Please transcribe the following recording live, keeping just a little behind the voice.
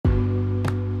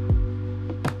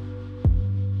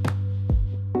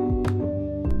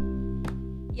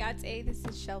Ate, this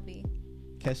is Shelby.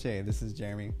 Keshe, this is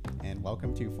Jeremy, and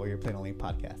welcome to For Your Plain Only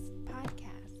podcast.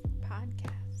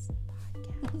 Podcast.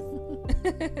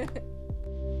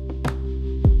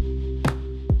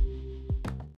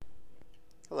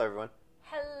 Hello, everyone,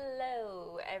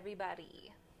 Hello,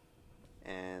 everybody.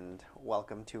 and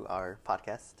welcome to our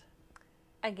podcast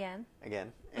Again,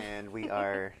 and we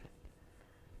are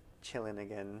chilling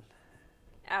again.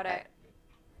 out at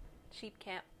sheep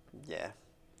camp. Yeah,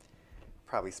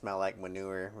 probably smell like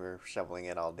manure. We're shoveling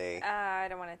it all day. I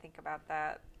don't want to think about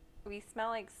that. We smell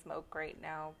like smoke right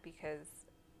now because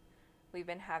we've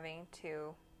been having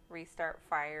to restart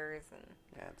fires and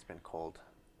Yeah, it's been cold.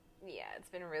 yeah, it's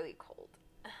been really cold.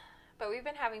 But we've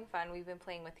been having fun. We've been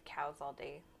playing with the cows all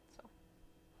day. So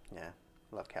Yeah,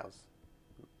 love cows.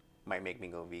 Might make me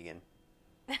go vegan,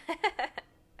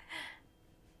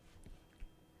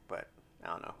 but I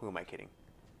don't know. Who am I kidding?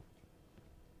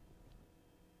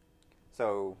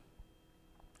 So,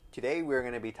 today we're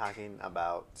going to be talking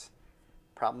about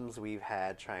problems we've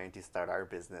had trying to start our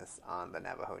business on the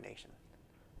Navajo Nation.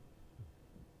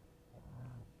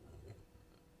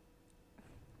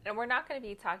 And we're not going to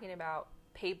be talking about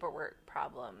paperwork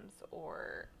problems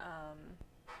or,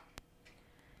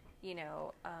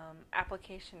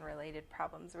 application-related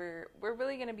problems. We're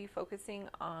really going to be focusing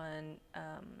on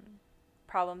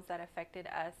problems that affected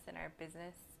us and our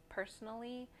business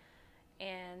personally,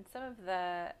 and some of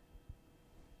the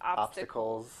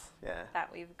obstacles Yeah.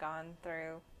 that we've gone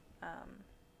through.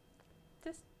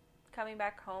 Just coming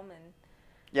back home and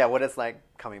Yeah, what it's like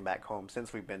coming back home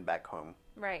since we've been back home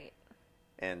right.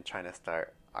 and trying to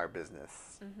start our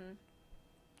business. Mm-hmm.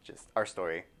 Just our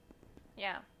story.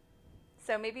 Yeah.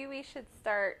 So maybe we should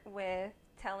start with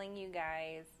telling you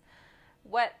guys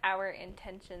what our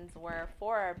intentions were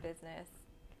for our business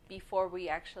before we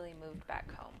actually moved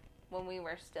back home, when we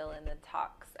were still in the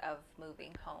talks of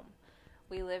moving home.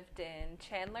 We lived in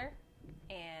Chandler,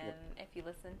 and if you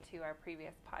listen to our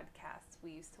previous podcasts,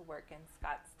 we used to work in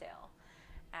Scottsdale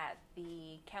at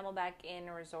the Camelback Inn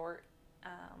Resort,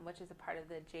 which is a part of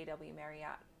the JW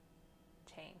Marriott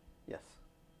chain. Yes.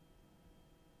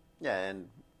 Yeah, and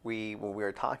when we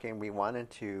were talking, we wanted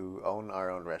to own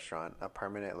our own restaurant, a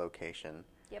permanent location.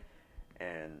 Yep.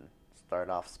 And start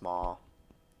off small,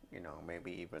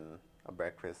 maybe even a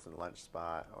breakfast and lunch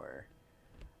spot or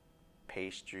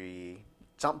pastry,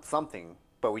 something.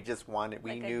 But we just wanted,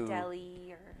 we like knew, a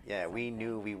deli or yeah, we something.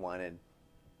 knew we wanted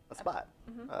a spot,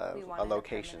 We a wanted a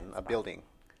location, permanent a spot. building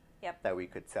Yep. that we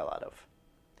could sell out of.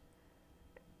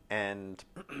 And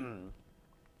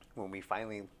when we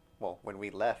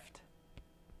left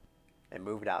and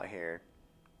moved out here,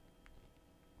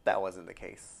 that wasn't the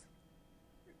case.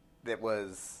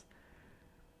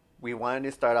 We wanted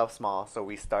to start off small, so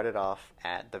we started off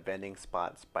at the vending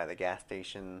spots by the gas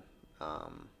station.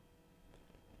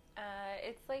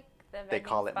 It's like the vending They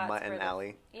call it spots Mutton for the-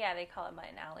 Alley. Yeah, they call it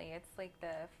Mutton Alley. It's like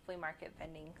the flea market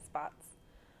vending spots.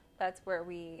 That's where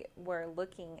we were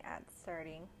looking at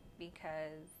starting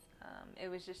because it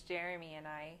was just Jeremy and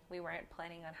I. We weren't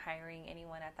planning on hiring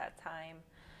anyone at that time.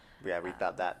 Yeah, we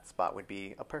thought that spot would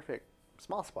be a perfect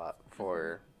small spot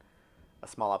for a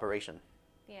small operation.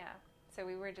 Yeah, so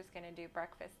we were just going to do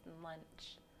breakfast and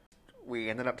lunch. We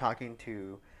ended up talking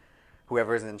to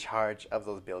whoever's in charge of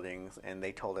those buildings, and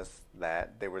they told us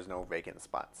that there was no vacant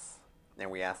spots.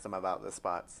 And we asked them about the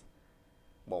spots.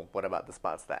 Well, what about the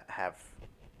spots that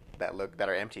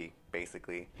are empty,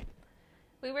 basically?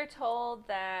 We were told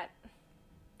that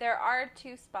there are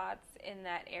 2 spots in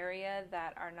that area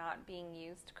that are not being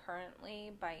used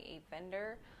currently by a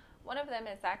vendor. One of them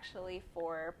is actually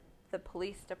for the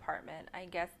police department. I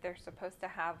guess they're supposed to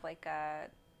have like I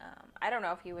don't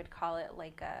know if you would call it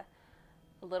like a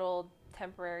little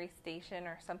temporary station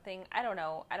or something. I don't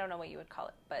know what you would call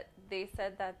it, but they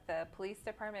said that the police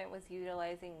department was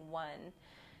utilizing one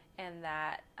and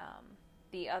that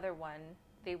the other one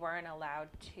they weren't allowed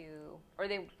to, or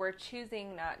they were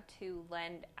choosing not to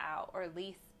lend out or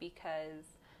lease because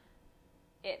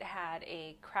it had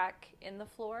a crack in the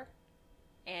floor.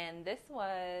 And this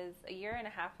was a year and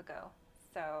a half ago.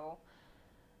 So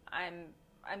I'm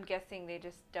guessing they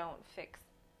just don't fix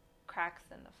cracks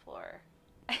in the floor.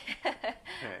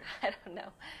 I don't know.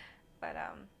 But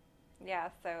yeah,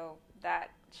 so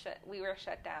we were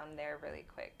shut down there really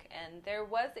quick. And there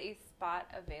was a spot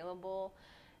available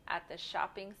at the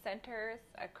shopping centers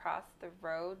across the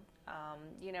road,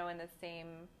 in the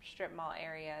same strip mall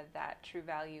area that True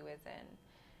Value is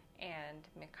in, and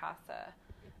Mikasa.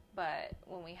 But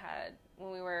when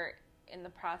we were in the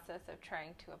process of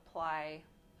trying to apply,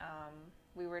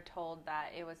 we were told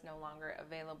that it was no longer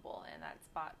available, and that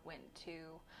spot went to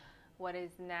what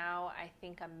is now, I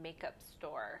think, a makeup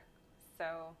store.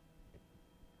 So,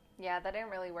 yeah, that didn't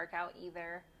really work out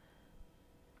either.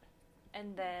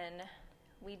 And then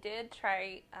we did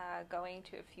try going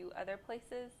to a few other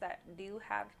places that do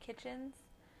have kitchens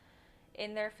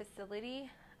in their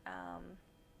facility.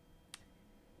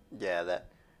 Yeah, that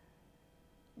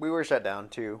we were shut down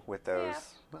too with those.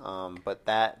 Yeah. But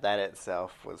that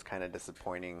itself was kind of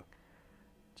disappointing,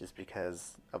 just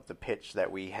because of the pitch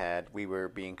that we had. We were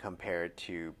being compared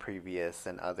to previous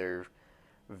and other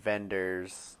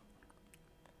vendors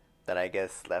that I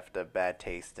guess left a bad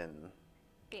taste in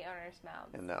The owner's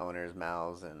mouths. the owners'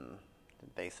 mouths, and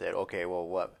they said, "Okay, well,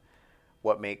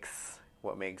 what makes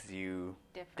you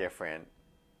different?"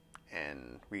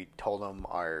 And we told them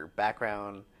our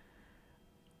background,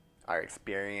 our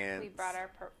experience. We brought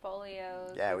our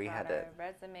portfolios. Yeah, we had brought to. our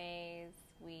resumes.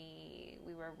 We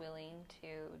were willing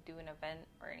to do an event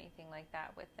or anything like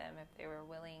that with them if they were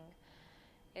willing.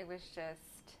 It was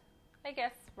just, I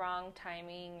guess, wrong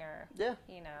timing, or Yeah.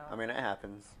 you know. I mean, it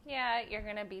happens. Yeah, you're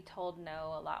gonna be told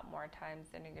no a lot more times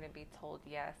than you're gonna be told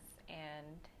yes,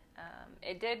 and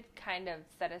it did kind of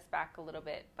set us back a little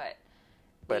bit, but.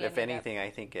 But if anything, I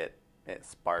think it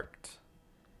sparked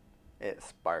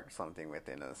something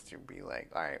within us to be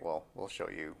like, all right, well, we'll show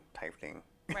you type thing.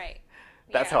 Right.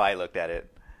 That's Yeah. how I looked at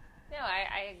it. No,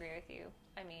 I agree with you.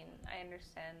 I mean, I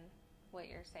understand what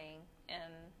you're saying,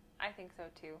 and I think so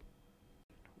too.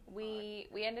 We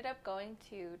ended up going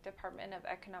to Department of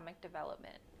Economic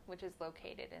Development, which is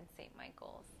located in St.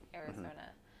 Michael's,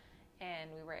 Arizona,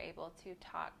 and we were able to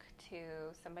talk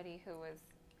to somebody who was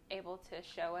able to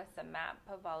show us a map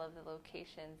of all of the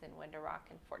locations in Window Rock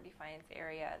and Fort Defiance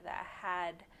area that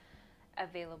had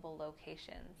available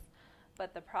locations.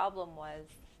 But the problem was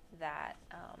that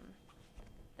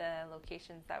the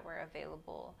locations that were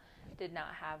available did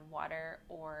not have water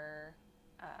or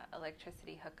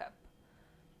electricity hookup.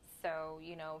 So,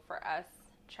 you know, for us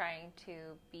trying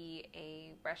to be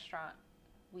a restaurant,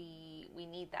 we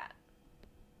need that.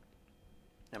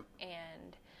 Yep.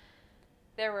 And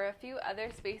there were a few other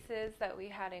spaces that we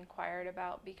had inquired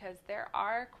about, because there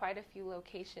are quite a few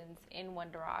locations in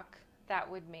Window Rock that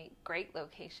would make great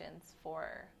locations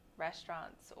for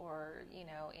restaurants or, you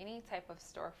know, any type of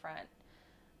storefront,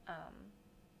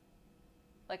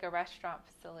 like a restaurant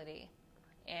facility.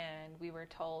 And we were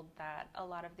told that a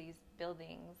lot of these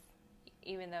buildings,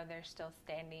 even though they're still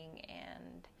standing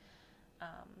and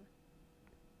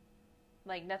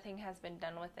like nothing has been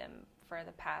done with them for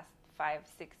the past 5-6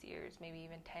 years, maybe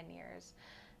even 10 years,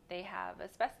 they have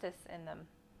asbestos in them.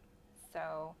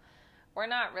 So we're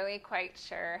not really quite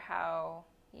sure how,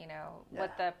 you know,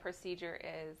 what the procedure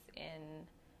is in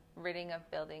ridding of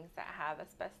buildings that have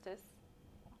asbestos.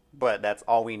 But that's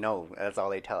all we know. That's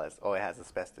all they tell us. Oh, it has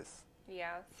asbestos.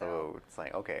 Yeah. So it's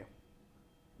like, okay.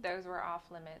 Those were off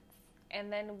limits.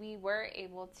 And then we were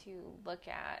able to look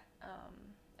at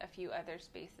a few other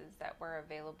spaces that were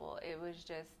available. It was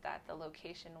just that the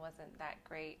location wasn't that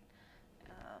great.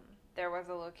 There was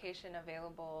a location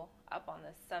available up on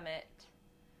the summit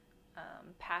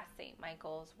past St.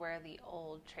 Michael's where the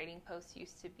old trading post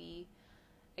used to be.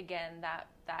 Again, that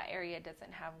area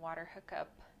doesn't have water hookup,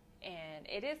 and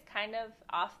it is kind of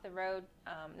off the road,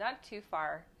 not too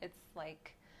far. It's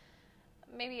like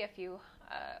maybe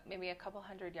a couple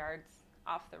hundred yards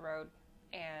off the road,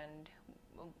 and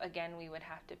again, we would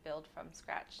have to build from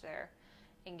scratch there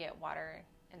and get water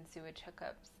and sewage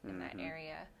hookups in that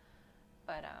area.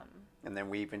 But and then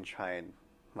we even tried,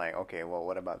 like, okay, well,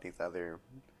 what about these other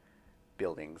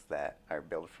buildings that are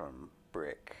built from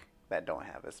brick that don't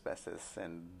have asbestos?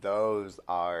 And those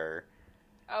are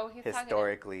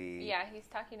historically. He's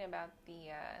talking about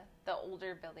the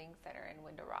older buildings that are in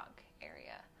Window Rock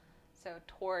area. So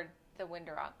toward the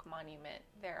Window Rock Monument,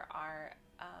 there are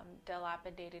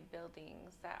dilapidated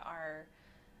buildings that are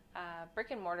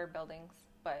brick and mortar buildings,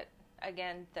 but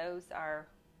again, those are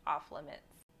off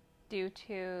limits due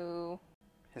to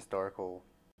historical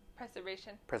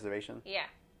preservation. Yeah,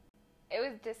 it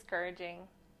was discouraging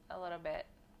a little bit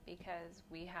because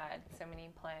we had so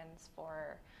many plans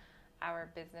for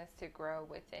our business to grow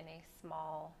within a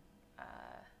small,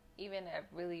 even a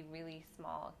really, really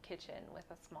small kitchen with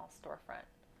a small storefront.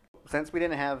 Since we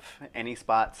didn't have any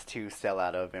spots to sell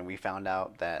out of, and we found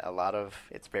out that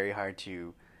it's very hard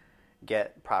to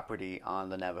get property on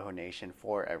the Navajo Nation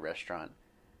for a restaurant.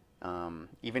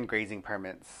 Even grazing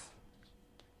permits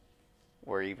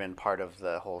were even part of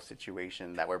the whole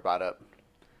situation that were brought up,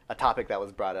 a topic that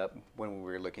was brought up when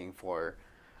we were looking for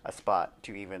a spot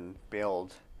to even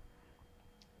build.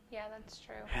 Yeah, that's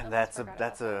true. And that's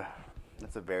a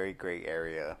very great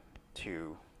area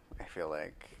too, I feel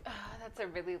like. that's a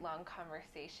really long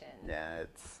conversation. Yeah, it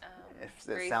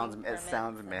Grazing sounds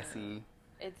permits messy.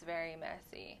 It's very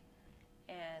messy,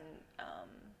 and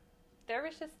there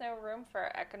was just no room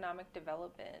for economic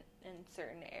development in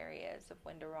certain areas of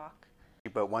Window Rock.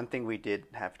 But one thing we did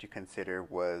have to consider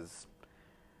was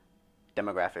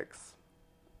demographics.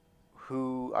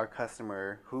 Who our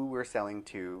customer, who we're selling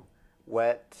to,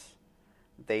 what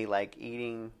they like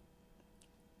eating,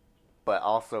 but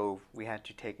also we had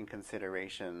to take in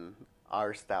consideration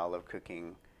our style of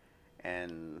cooking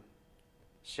and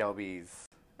Shelby's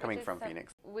coming from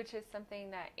Phoenix. Which is something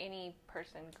that any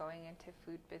person going into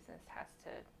food business has to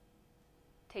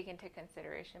take into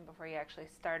consideration before you actually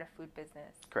start a food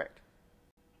business. Correct.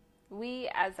 We,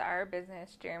 as our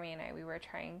business, Jeremy and I, we were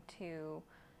trying to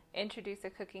introduce a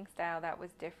cooking style that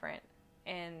was different.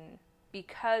 And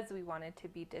because we wanted to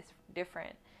be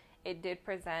different, it did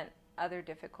present other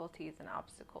difficulties and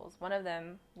obstacles. One of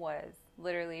them was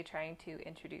literally trying to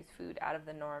introduce food out of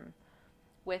the norm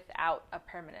without a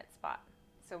permanent spot.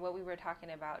 So what we were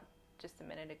talking about just a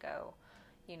minute ago,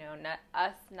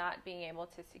 us not being able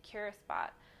to secure a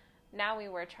spot. Now we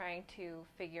were trying to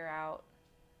figure out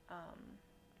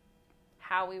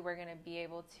how we were going to be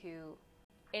able to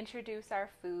introduce our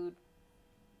food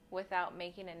without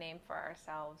making a name for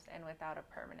ourselves and without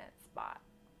a permanent spot.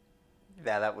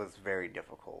 Yeah, that was very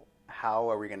difficult. How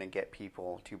are we going to get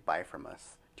people to buy from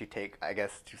us?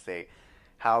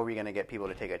 How are we going to get people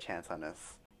to take a chance on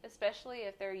us? Especially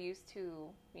if they're used to,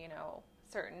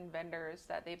 certain vendors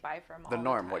that they buy from all the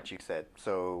norm, the time. what you said.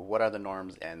 So what are the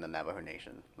norms in the Navajo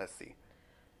Nation? Let's see.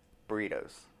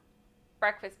 Burritos.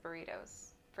 Breakfast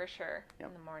burritos, for sure, Yep.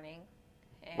 in the morning.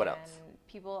 And what else?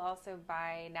 People also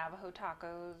buy Navajo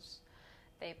tacos.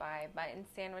 They buy mutton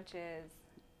sandwiches,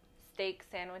 steak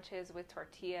sandwiches with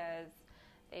tortillas.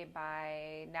 They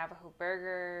buy Navajo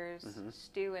burgers,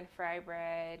 stew and fry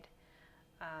bread.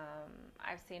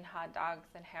 I've seen hot dogs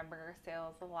and hamburger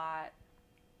sales a lot.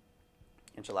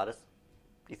 Enchiladas?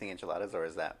 Do you think enchiladas, or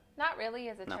is that? Not really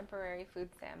as a No. temporary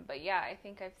food stand, but yeah, I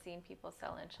think I've seen people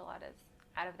sell enchiladas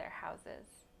out of their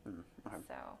houses. Okay.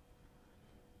 So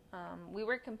we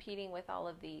were competing with all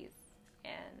of these,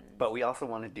 and But we also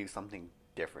want to do something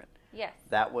different. yes,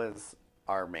 That was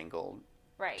our main goal,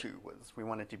 right. too, was we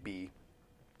wanted to be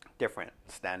different,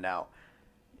 stand out.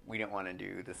 We didn't want to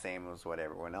do the same as what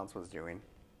everyone else was doing.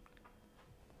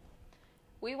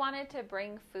 We wanted to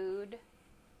bring food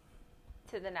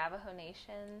to the Navajo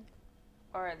Nation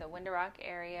or the Window Rock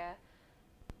area,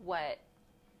 what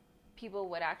people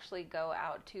would actually go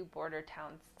out to border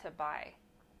towns to buy.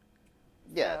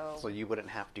 Yeah, so you wouldn't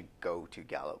have to go to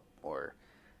Gallup or...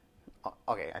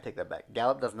 Okay, I take that back.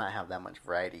 Gallup does not have that much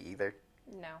variety either.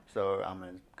 No. So I'm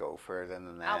going to go further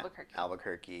than that.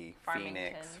 Albuquerque, Farmington.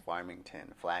 Phoenix,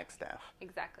 Farmington, Flagstaff.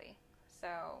 Exactly.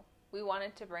 So we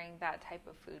wanted to bring that type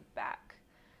of food back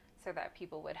so that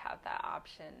people would have that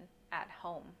option at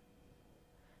home.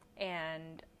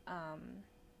 And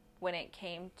when it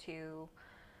came to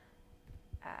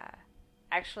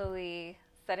actually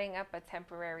setting up a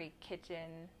temporary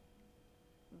kitchen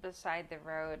beside the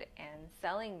road and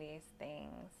selling these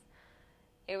things,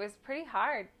 it was pretty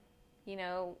hard.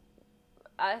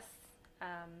 Us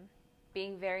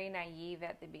being very naive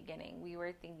at the beginning, we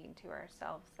were thinking to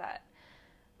ourselves that,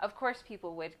 of course,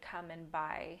 people would come and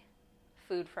buy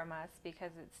food from us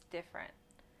because it's different,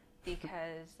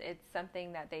 because it's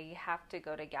something that they have to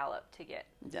go to Gallup to get.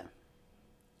 Yeah.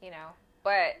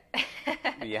 But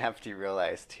you have to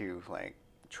realize, too,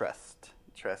 trust.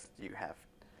 Trust you have.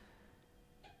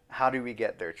 How do we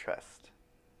get their trust?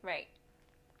 Right.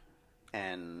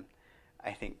 And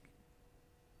I think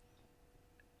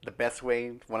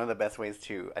one of the best ways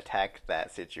to attack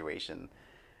that situation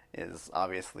is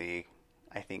obviously,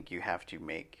 I think you have to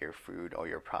make your food or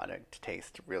your product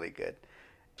taste really good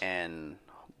and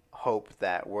hope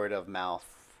that word of mouth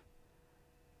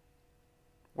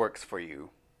works for you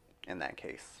in that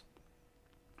case.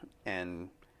 And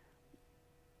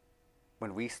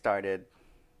when we started,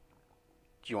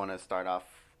 do you want to start off?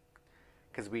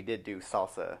 Because we did do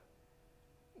salsa.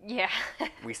 Yeah.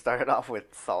 We started off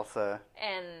with salsa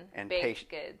and baked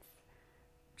goods.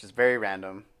 Which is very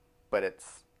random, but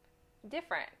it's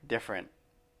different.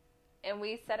 And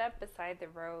we set up beside the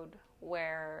road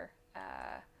where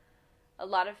there's a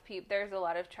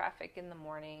lot of traffic in the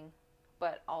morning,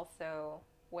 but also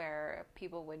where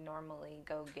people would normally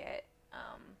go get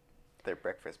their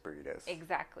breakfast burritos.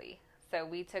 Exactly. So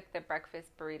we took the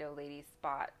breakfast burrito lady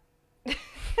spot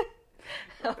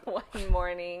one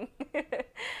morning.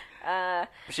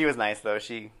 She was nice though.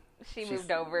 She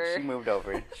moved over. She moved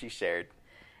over. She shared.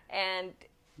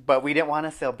 But we didn't want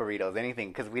to sell burritos, anything,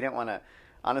 because we didn't want to.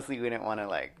 honestly, we didn't want to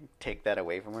like take that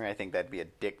away from her. I think that'd be a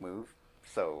dick move.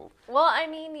 So Well, I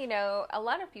mean, a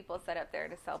lot of people set up there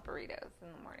to sell burritos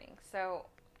in the morning. So,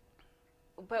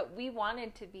 but we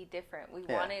wanted to be different. We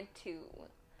wanted to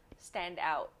stand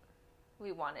out.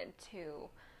 We wanted to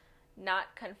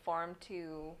not conform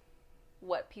to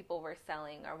what people were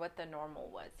selling or what the normal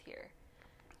was here.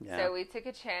 Yeah. So we took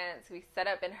a chance. We set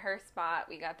up in her spot.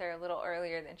 We got there a little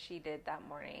earlier than she did that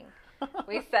morning.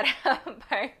 We set up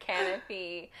our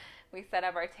canopy. We set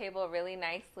up our table really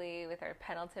nicely with our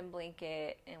Pendleton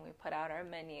blanket, and we put out our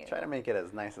menu. Try to make it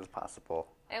as nice as possible.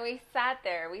 And we sat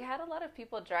there. We had a lot of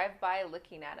people drive by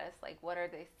looking at us like, what are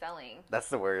they selling? That's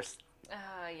the worst.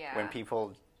 Yeah. When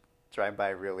people drive by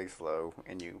really slow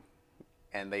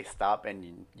and they stop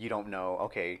and you don't know,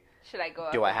 okay, should I go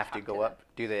up? Do I have to go up?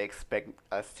 Do they expect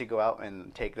us to go out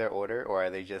and take their order, or are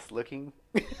they just looking?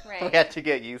 Right. We had to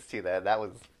get used to that. That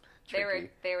was tricky.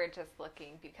 They were just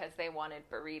looking because they wanted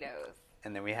burritos.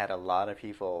 And then we had a lot of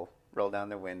people roll down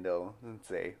their window and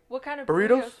say, "What kind of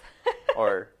burritos?"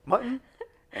 Or mutton?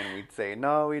 And we'd say,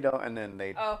 "No, we don't." And then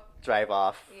they'd drive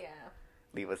off. Yeah.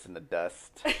 Leave us in the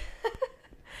dust.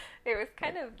 It was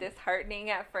kind of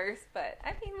disheartening at first, but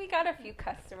I mean, we got a few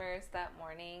customers that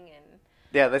morning, and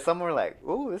yeah, some were like,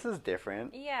 "Ooh, this is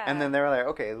different." Yeah. And then they were like,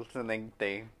 "Okay," so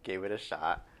they gave it a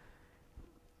shot.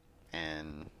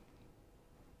 And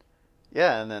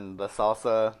yeah, and then the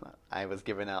salsa, I was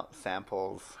giving out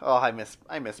samples. Oh, I miss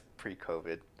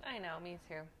pre-COVID. I know, me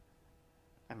too.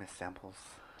 I miss samples.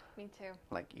 Me too.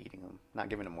 Like eating them, not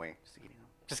giving them away, just eating them.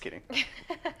 Just kidding.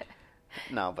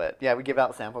 No, but yeah, we give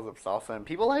out samples of salsa, and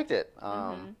people liked it.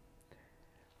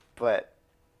 But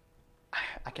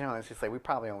I can honestly say we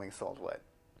probably only sold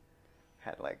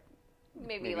had like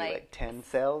maybe like 10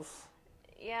 sales.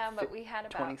 Yeah, but we had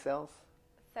about 20 sales.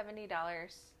 $70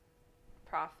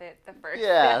 profit the first.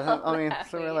 Yeah, sale I mean,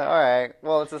 so we're like, all right,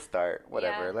 well, it's a start.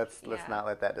 Whatever. Yeah, let's not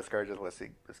let that discourage us. Let's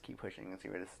keep pushing and see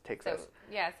where this takes us.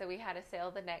 Yeah, so we had a sale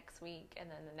the next week, and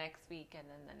then the next week, and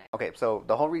then the next. Okay, so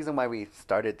the whole reason why we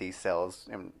started these sales,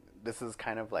 and this is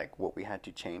kind of like what we had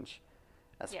to change,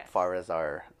 as far as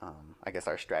our, I guess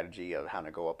our strategy of how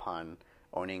to go upon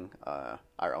owning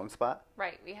our own spot.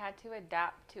 Right, we had to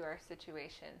adapt to our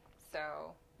situation,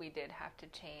 so we did have to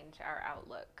change our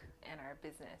outlook and our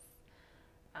business.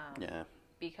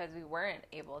 Because we weren't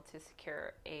able to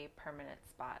secure a permanent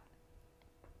spot.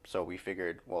 So we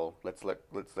figured, well, let's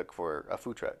look for a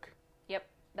food truck. Yep,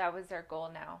 that was our goal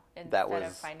now. Instead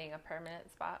of finding a permanent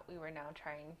spot, we were now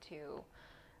trying to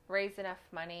raise enough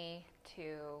money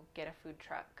to get a food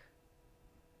truck.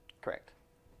 Correct.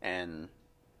 And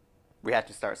we had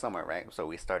to start somewhere, right? So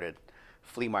we started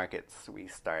flea markets. We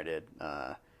started,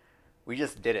 we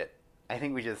just did it. I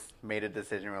think we just made a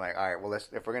decision. We're like, all right, well,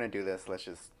 if we're going to do this, let's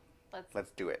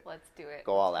do it. Let's do it.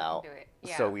 Go all out. Do it.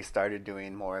 Yeah. So we started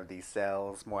doing more of these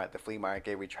sales, more at the flea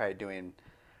market. We tried doing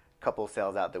a couple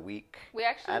sales out the week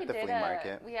at the flea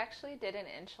market. We actually did an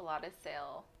enchilada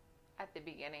sale at the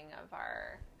beginning of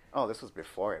our... Oh, this was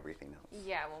before everything else.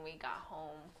 Yeah, when we got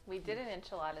home. We did an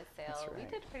enchilada sale. That's right. We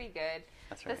did pretty good.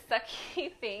 That's right. The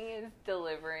sucky thing is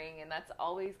delivering, and that's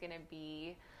always going to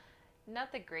be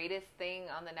not the greatest thing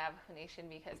on the Navajo Nation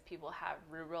because people have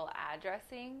rural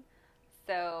addressing.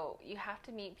 So you have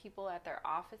to meet people at their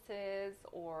offices,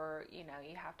 or, you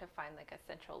have to find like a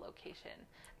central location.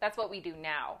 That's what we do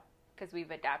now because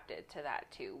we've adapted to that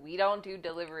too. We don't do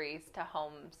deliveries to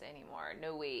homes anymore.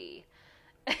 No way.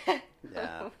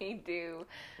 Yeah. we do.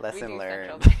 Lesson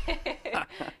learned.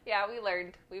 Yeah, we've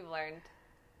learned.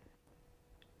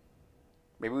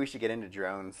 Maybe we should get into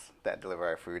drones that deliver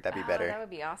our food. That'd be better. That would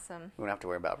be awesome. We don't have to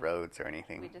worry about roads or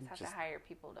anything. We just have to hire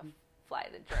people to fly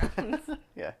the drones.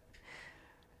 Yeah.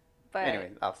 But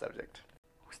anyway, off subject.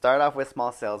 We started off with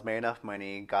small sales, made enough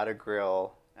money, got a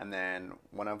grill, and then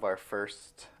one of our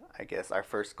first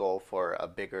goal for a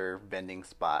bigger vending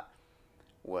spot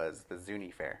was the Zuni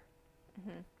Fair.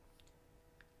 Mm-hmm.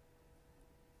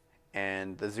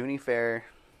 And the Zuni Fair,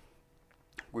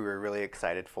 we were really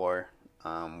excited for.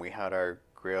 We had our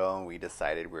grill, and we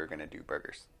decided we were going to do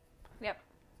burgers. Yep.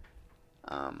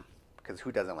 Because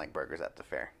who doesn't like burgers at the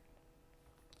fair?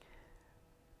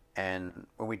 And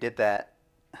when we did that,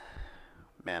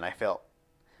 man, I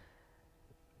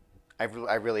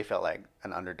really felt like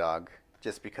an underdog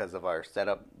just because of our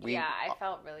setup. I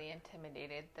felt really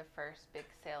intimidated the first big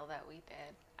sale that we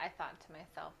did. I thought to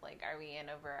myself, like, are we in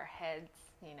over our heads?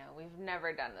 We've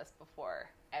never done this before,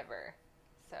 ever.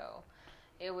 So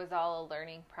it was all a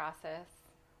learning process.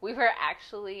 We were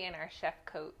actually in our chef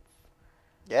coats.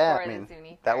 Yeah, for the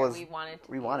Zuni Fair.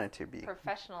 We wanted to be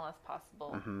professional as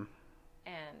possible. Mm-hmm.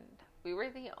 And we were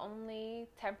the only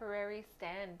temporary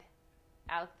stand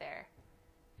out there.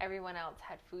 Everyone else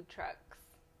had food trucks.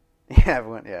 Yeah,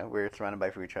 everyone. Yeah, we were surrounded by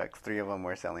food trucks. 3 of them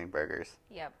were selling burgers.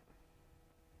 Yep.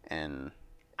 And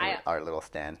our little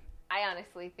stand. I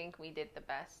honestly think we did the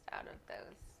best out of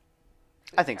those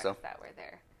food I think so. trucks that were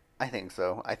there. I think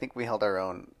so. I think we held our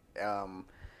own.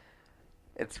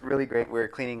 It's really great. We were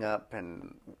cleaning up,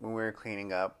 and when we were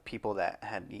cleaning up, people that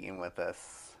had eaten with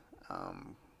us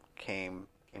came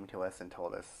to us and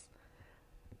told us.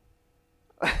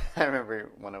 I remember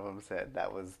one of them said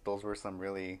those were some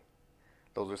real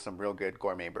good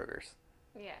gourmet burgers.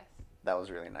 Yes. That was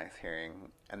really nice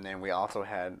hearing. And then we also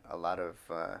had a lot of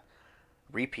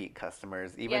repeat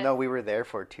customers, even though we were there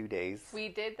for 2 days. We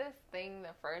did this thing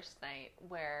the first night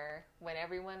where when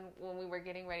we were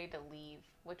getting ready to leave,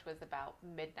 which was about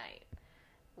midnight,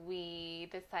 we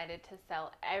decided to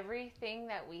sell everything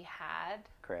that we had.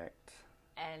 Correct.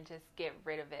 And just get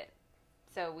rid of it.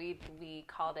 So we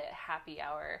called it happy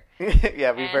hour.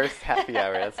 Yeah, reverse happy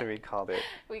hour. That's what we called it.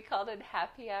 We called it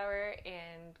happy hour,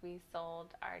 and we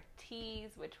sold our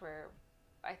teas, which were,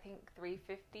 I think,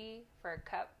 $3.50 for a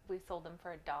cup. We sold them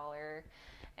for $1,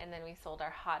 and then we sold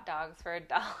our hot dogs for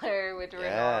 $1, which were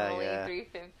normally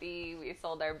 $3.50. We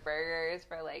sold our burgers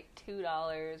for like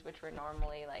 $2, which were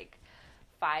normally like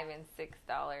 $5 and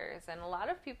 $6. And a lot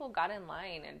of people got in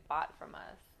line and bought from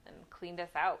us and cleaned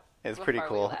us out. It was pretty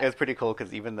cool. It was pretty cool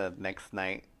because even the next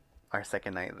night, our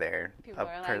second night there, people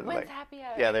were like, "When's happy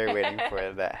hour?" Yeah, they were waiting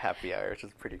for that happy hour, which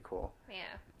is pretty cool.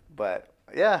 Yeah. But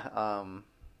yeah,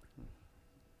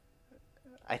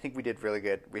 I think we did really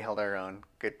good. We held our own.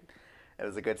 Good. It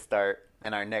was a good start.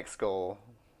 And our next goal,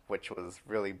 which was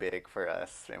really big for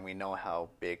us, and we know how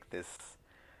big this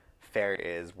fair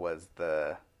is, was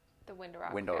the Window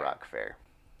Rock Fair.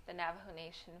 The Navajo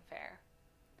Nation Fair.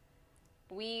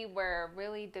 We were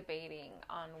really debating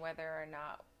on whether or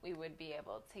not we would be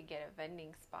able to get a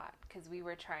vending spot because we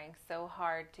were trying so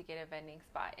hard to get a vending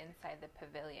spot inside the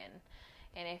pavilion.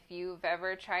 And if you've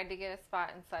ever tried to get a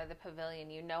spot inside the pavilion,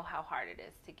 you know how hard it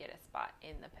is to get a spot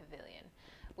in the pavilion.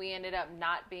 We ended up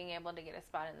not being able to get a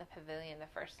spot in the pavilion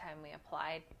the first time we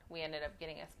applied. We ended up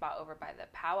getting a spot over by the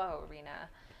Powwow Arena,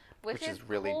 which is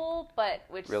really cool, but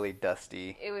really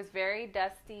dusty. It was very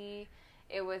dusty.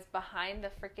 It was behind the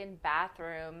freaking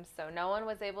bathroom, so no one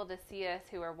was able to see us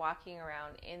who were walking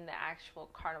around in the actual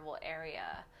carnival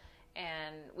area.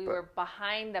 And we were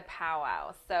behind the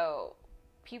powwow, so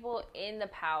people in the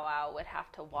powwow would have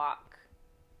to walk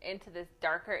into this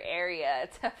darker area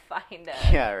to find us.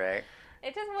 Yeah, right.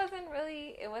 It just wasn't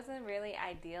really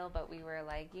ideal, but we were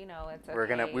like, it's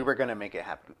okay. We were gonna make it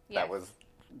happen. Yes. That was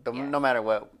no matter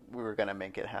what, we were gonna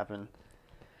make it happen.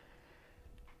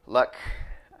 Luck,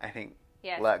 I think.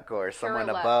 Yes, luck or someone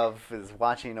above is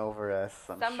watching over us.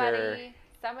 Somebody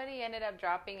ended up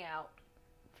dropping out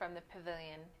from the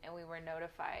pavilion, and we were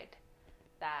notified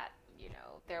that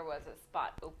there was a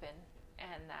spot open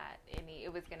and that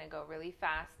it was going to go really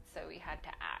fast, so we had to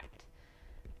act.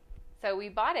 So we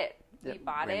bought it. Yep,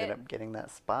 we ended up getting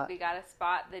that spot. We got a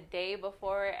spot the day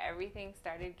before everything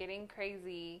started getting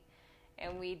crazy,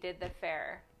 and we did the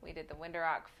fair. We did the Window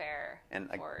Rock Fair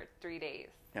for 3 days.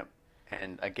 Yep.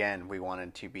 And again, we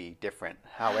wanted to be different.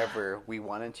 However, we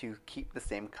wanted to keep the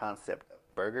same concept of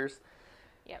burgers.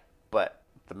 Yep. But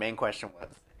the main question was,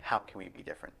 how can we be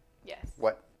different? Yes.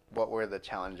 What were the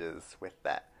challenges with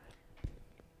that?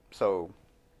 So,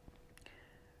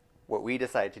 what we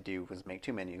decided to do was make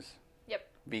 2 menus. Yep.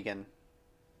 Vegan,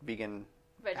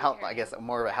 I guess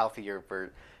more of a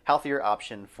healthier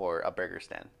option for a burger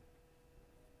stand.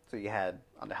 So you had,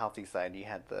 on the healthy side, you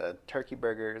had the turkey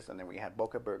burgers, and then we had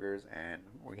Boca burgers, and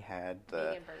we had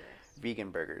the vegan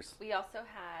burgers. We also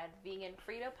had vegan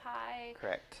Frito pie.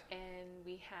 Correct. And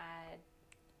we had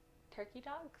turkey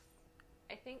dogs,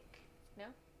 I think. No?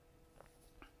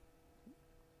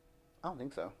 I don't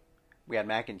think so. We had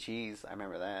mac and cheese. I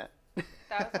remember that.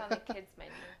 That was on the kids'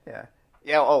 menu. Yeah.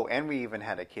 Yeah, oh, and we even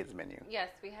had a kids menu. Yes,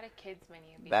 we had a kids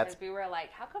menu because we were like,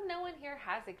 how come no one here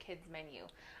has a kids menu?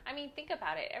 I mean, think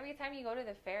about it. Every time you go to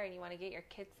the fair and you want to get your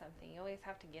kids something, you always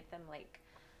have to get them like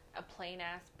a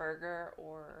plain-ass burger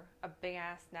or a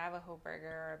big-ass Navajo burger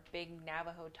or a big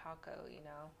Navajo taco,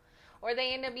 Or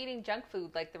they end up eating junk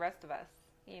food like the rest of us,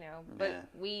 But yeah.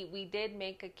 we did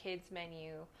make a kids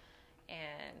menu,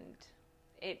 and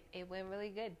it went really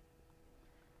good.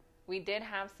 We did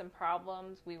have some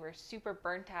problems. We were super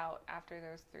burnt out after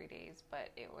those 3 days, but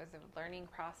it was a learning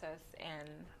process, and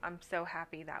I'm so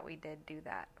happy that we did do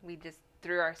that. We just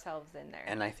threw ourselves in there.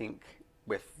 And I think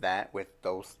with that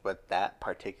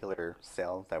particular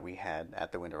sale that we had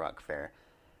at the Window Rock Fair,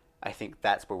 I think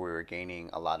that's where we were gaining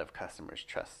a lot of customers'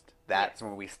 trust. that's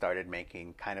when we started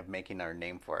making our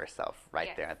name for ourselves right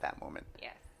Yes. there at that moment.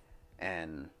 Yes.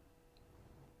 And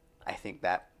I think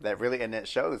that really, and it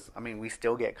shows. I mean, we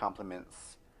still get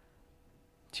compliments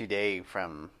today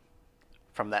from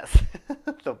that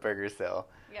the burger sale.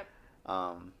 Yep.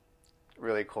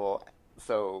 Really cool.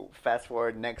 So fast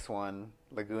forward, next one,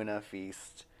 Laguna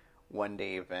Feast,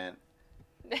 1-day event.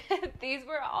 These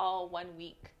were all 1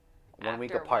 week. 1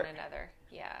 week after apart. one another.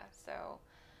 Yeah. So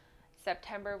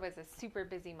September was a super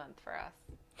busy month for us.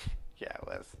 Yeah, it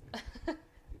was.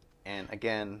 And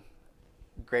again,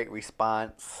 great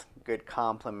response, good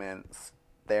compliments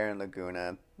there in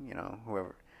Laguna. You know,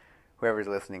 whoever's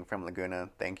listening from Laguna,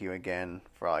 thank you again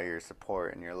for all your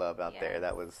support and your love out there. Yes.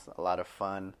 That was a lot of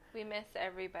fun. We miss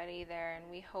everybody there, and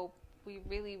we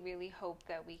really, really hope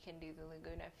that we can do the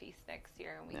Laguna Feast next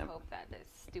year, and we Yep. hope that this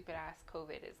stupid ass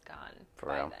COVID is gone For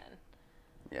by real. then.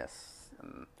 Yes.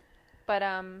 But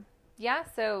yeah.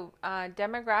 So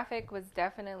demographic was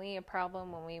definitely a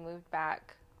problem when we moved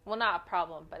back. Well, not a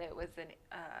problem, but it was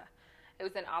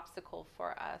an obstacle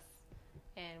for us,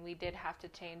 and we did have to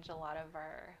change a lot of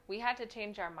we had to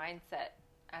change our mindset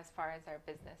as far as our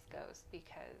business goes,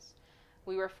 because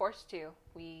we were forced to.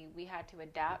 We had to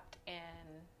adapt,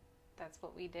 and that's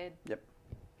what we did. Yep.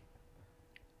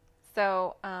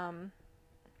 So,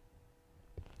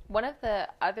 one of the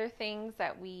other things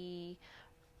that we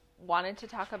wanted to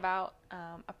talk about,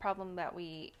 a problem that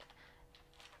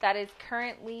is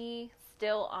currently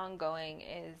still ongoing,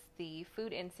 is the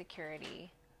food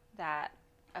insecurity that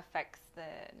affects the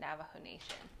Navajo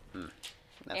Nation.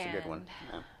 That's a good one. And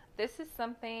Yeah. This is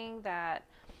something that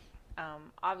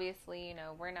obviously, you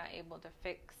know, we're not able to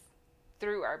fix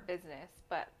through our business,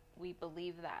 but we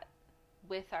believe that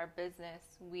with our business,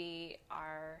 we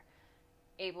are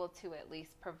able to at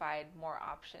least provide more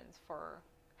options for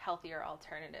healthier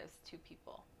alternatives to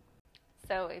people.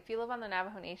 So if you live on the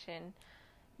Navajo Nation,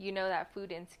 you know that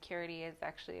food insecurity is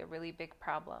actually a really big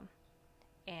problem.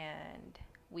 And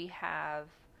we have,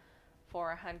 for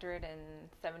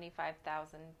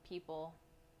 175,000 people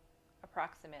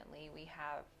approximately, we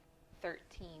have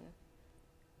 13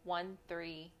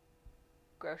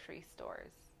 grocery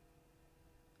stores.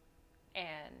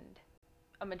 And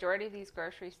a majority of these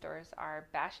grocery stores are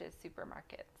Bashas'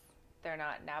 supermarkets. They're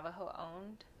not Navajo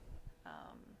owned.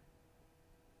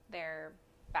 They're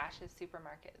Bashas'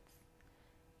 supermarkets.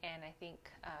 And I think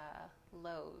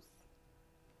Lowe's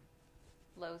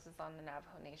is on the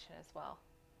Navajo Nation as well.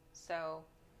 So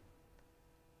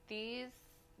these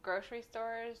grocery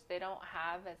stores, they don't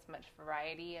have as much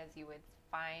variety as you would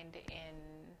find in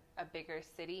a bigger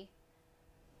city.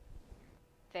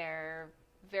 They're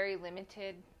very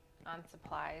limited on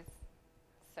supplies.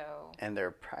 So And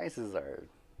their prices are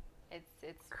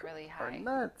it's really are high.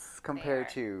 nuts compared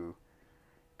are. to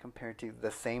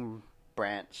the same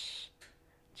branch,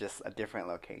 just a different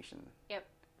location. Yep.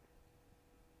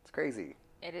 It's crazy.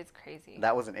 It is crazy.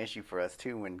 That was an issue for us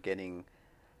too when getting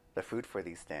the food for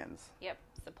these stands. Yep,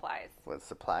 supplies. With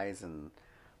supplies and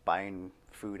buying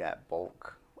food at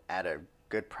bulk at a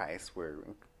good price, where,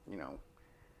 you know,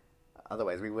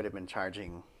 otherwise we would have been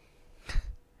charging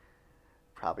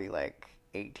probably like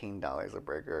 $18 a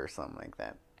burger or something like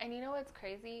that. And you know what's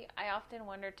crazy? I often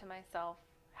wonder to myself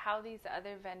how these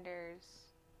other vendors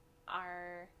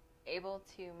are able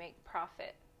to make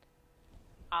profit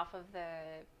off of the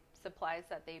supplies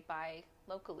that they buy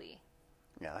locally.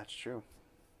 Yeah, that's true.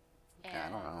 And Yeah,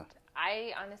 I don't know.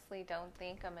 I honestly don't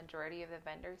think a majority of the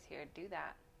vendors here do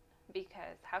that,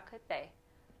 because how could they?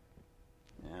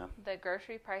 Yeah. The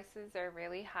grocery prices are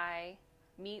really high.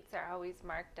 Meats are always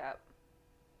marked up.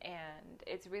 And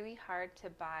it's really hard to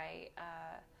buy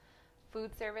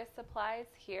food service supplies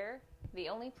here. The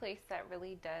only place that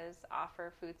really does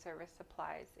offer food service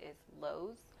supplies is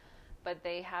Lowe's, but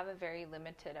they have a very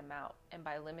limited amount. And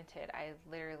by limited, I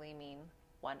literally mean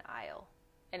one aisle.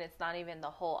 And it's not even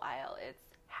the whole aisle, it's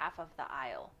half of the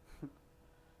aisle.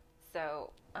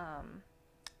 So,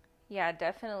 yeah,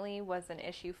 definitely was an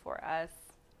issue for us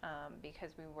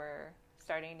because we were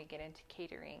starting to get into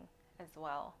catering as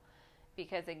well.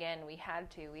 Because again, we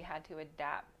had to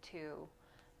adapt to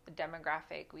the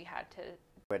demographic. We had to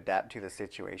Adapt to the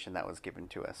situation that was given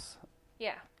to us.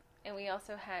 Yeah, and we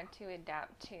also had to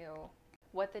adapt to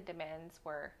what the demands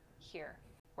were here,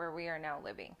 where we are now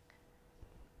living.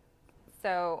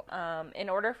 So, in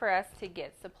order for us to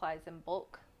get supplies in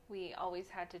bulk, we always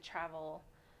had to travel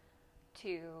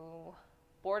to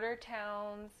border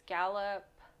towns, Gallup,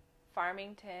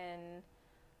 Farmington,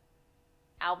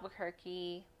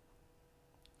 Albuquerque,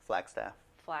 Flagstaff.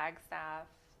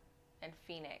 and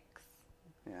Phoenix.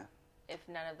 Yeah. If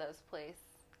none of those places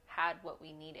had what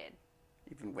we needed.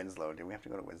 Even Winslow. Did we have to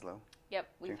go to Winslow? Yep,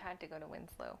 we've Too? had to go to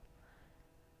Winslow.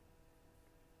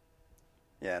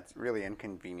 Yeah, it's really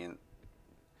inconvenient.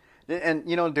 And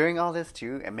you know, during all this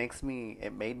too, it made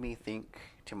me think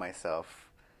to myself,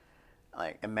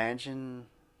 like, imagine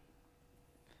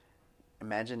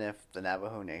if the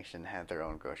Navajo Nation had their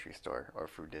own grocery store or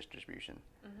food distribution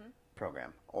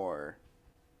program, or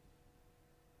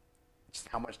just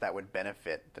how much that would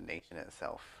benefit the nation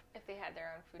itself If they had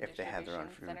their own food if they had their own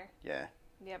distribution food. center.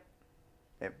 Yeah, Yep.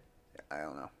 it, I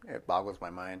don't know. It boggles my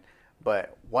mind.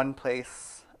 But one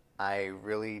place I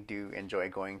really do enjoy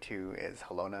going to is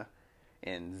Helona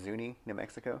in Zuni, New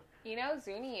Mexico. You know,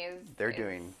 Zuni is... They're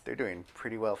doing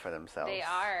pretty well for themselves. They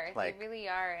are. Like, they really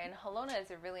are. And Helona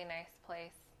is a really nice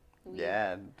place.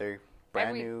 yeah, they're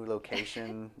brand new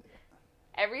location.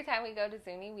 Every time we go to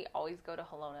Zuni, we always go to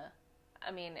Helona.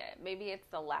 I mean, maybe it's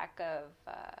the lack of,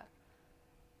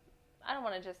 I don't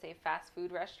want to just say fast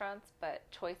food restaurants, but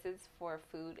choices for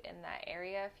food in that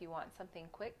area if you want something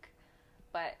quick.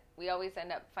 But we always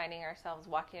end up finding ourselves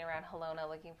walking around Helona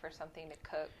looking for something to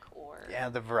cook or... Yeah,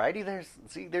 the variety there's...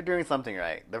 See, they're doing something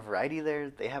right. The variety there,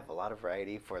 they have a lot of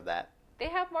variety for that. They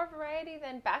have more variety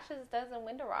than Bashes does in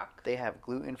Window Rock. They have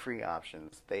gluten-free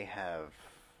options. They have...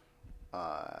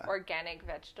 organic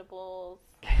vegetables.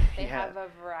 They yeah. have a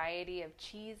variety of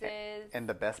cheeses. And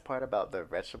the best part about the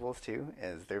vegetables, too,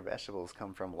 is their vegetables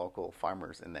come from local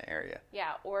farmers in the area.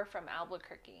 Yeah, or from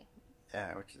Albuquerque.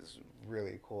 Yeah, which is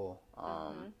really cool.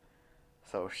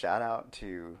 So shout out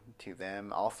to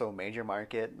them. Also, Major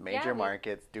Markets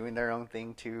doing their own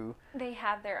thing too. They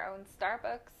have their own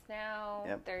Starbucks now.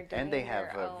 Yep. They're doing And they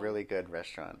have their a own really good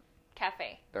restaurant.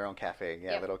 cafe. Their own cafe,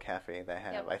 yeah, Yep. little cafe. They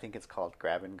have, Yep. I think it's called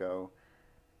Grab and Go.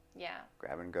 Yeah.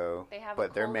 Grab and Go. They have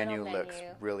but a their cool menu little looks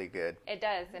menu. really good. It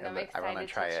does, and I'm excited I want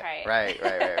to try it. Right.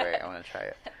 I want to try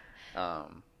it.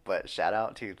 But shout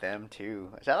out to them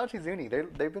too. Shout out to Zuni.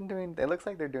 They've been doing. It looks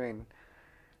like they're doing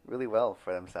really well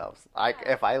for themselves. Yeah.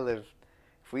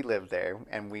 If we live there,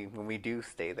 and when we do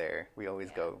stay there, we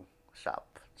always go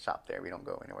shop there. We don't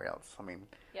go anywhere else. I mean,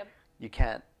 Yep.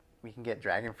 we can get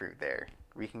dragon fruit there.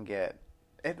 We can get.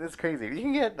 It's crazy. You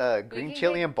can get green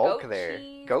chili in bulk there.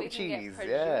 Goat cheese,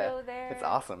 yeah. There. It's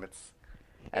awesome.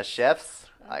 As chefs,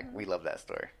 like, we love that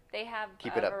store. They have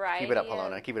Keep a it up. variety Keep it up, of,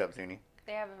 Helona. Keep it up, Zuni.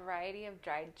 They have a variety of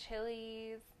dried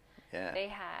chilies. Yeah. They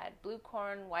had blue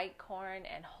corn, white corn,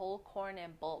 and whole corn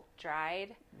in bulk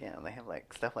dried. Yeah, and they have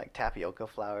like stuff like tapioca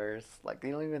flours. Like, they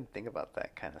don't even think about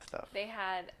that kind of stuff. They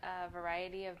had a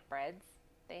variety of breads.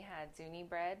 They had Zuni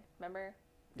bread, remember?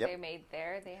 Yep. They made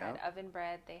there. They had Yep. oven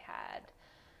bread. They had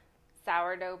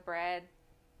sourdough bread.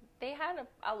 They had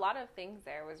a lot of things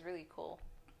there. It was really cool.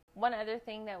 One other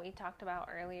thing that we talked about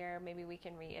earlier, maybe we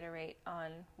can reiterate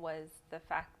on, was the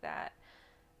fact that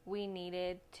we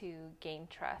needed to gain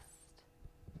trust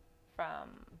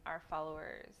from our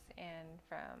followers and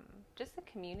from just the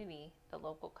community, the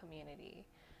local community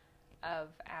of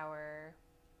our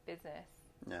business.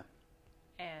 Yeah.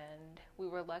 And we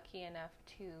were lucky enough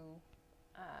to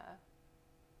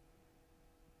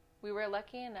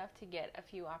get a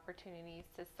few opportunities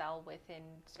to sell within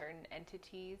certain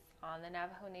entities on the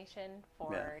Navajo Nation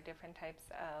for different types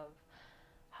of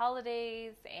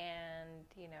holidays and,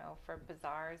 for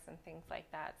bazaars and things like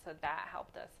that. So that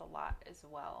helped us a lot as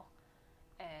well.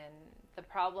 And the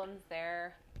problems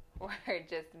there were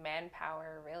just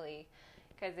manpower, really.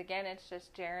 Because, again, it's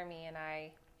just Jeremy and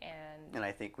I. And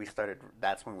I think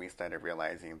that's when we started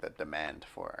realizing the demand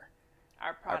for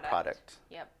our product.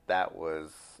 Yep. That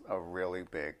was a really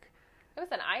big... It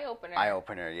was an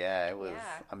eye-opener. Yeah. It was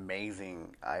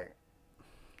amazing.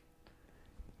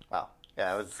 Wow.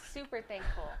 Yeah, it was... Super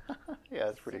thankful. Yeah,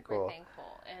 it's pretty cool. Super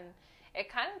thankful. And it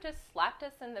kind of just slapped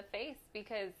us in the face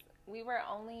because we were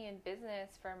only in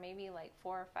business for maybe like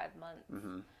 4 or 5 months.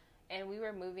 Mm-hmm. And we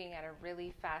were moving at a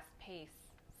really fast pace.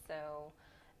 So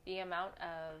the amount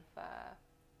of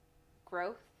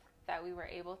growth that we were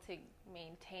able to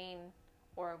maintain,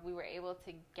 or we were able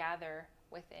to gather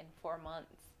within 4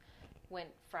 months, went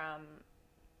from,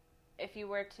 if you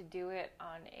were to do it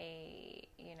on a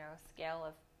scale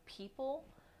of people,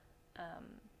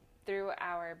 through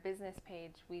our business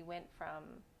page, we went from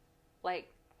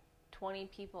like 20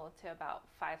 people to about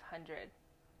 500.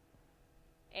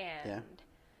 And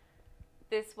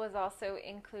this was also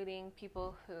including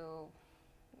people who,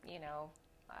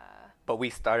 but we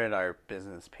started our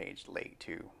business page late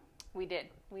too. We did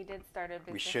start a business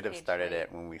page. We should have started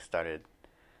it when we started.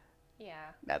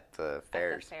 Yeah. At the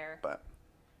fairs. At the fair. But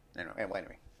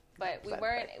anyway. But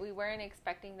we weren't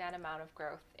expecting that amount of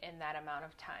growth in that amount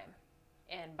of time.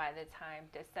 And by the time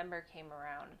December came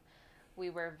around, we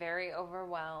were very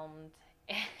overwhelmed,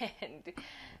 and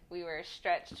we were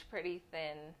stretched pretty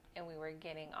thin, and we were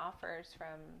getting offers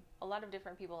from a lot of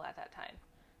different people at that time.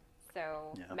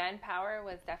 So manpower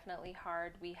was definitely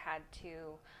hard. We had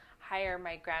to hire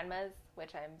my grandmas,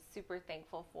 which I'm super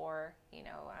thankful for. You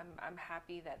know, I'm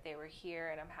happy that they were here,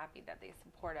 and I'm happy that they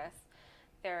support us.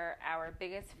 They're our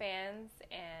biggest fans,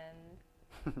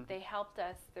 and they helped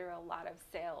us through a lot of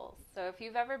sales. So if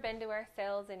you've ever been to our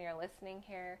sales and you're listening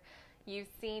here, you've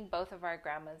seen both of our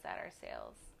grandmas at our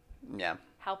sales. Yeah.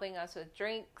 Helping us with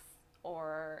drinks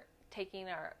or taking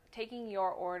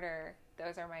your order.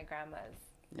 Those are my grandmas.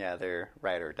 Yeah, they're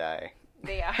ride or die.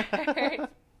 They are.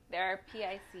 They're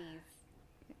PICs.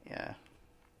 Yeah.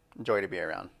 Joy to be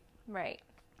around. Right.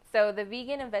 So the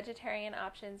vegan and vegetarian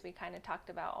options we kind of talked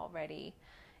about already,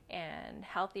 and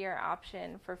healthier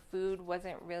option for food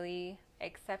wasn't really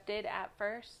accepted at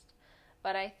first.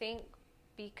 But I think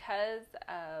because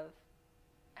of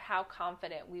how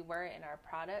confident we were in our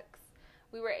products,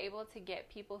 we were able to get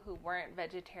people who weren't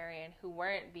vegetarian, who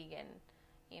weren't vegan,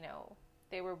 you know,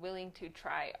 they were willing to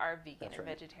try our vegan and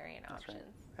vegetarian options.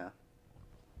 Right. Yeah.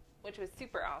 Which was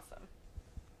super awesome.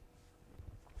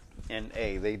 And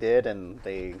they did, and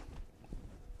they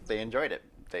enjoyed it.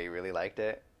 They really liked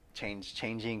it.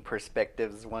 Changing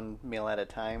perspectives one meal at a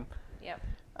time. Yep.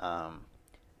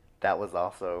 That was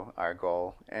also our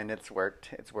goal, and it's worked.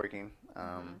 It's working.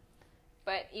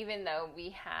 But even though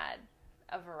we had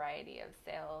a variety of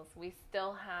sales, we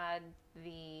still had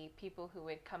the people who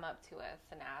would come up to us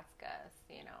and ask us,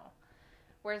 you know,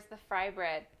 where's the fry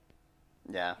bread?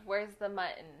 Yeah. Where's the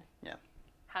mutton? Yeah.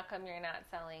 How come you're not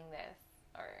selling this?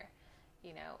 Or,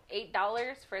 you know,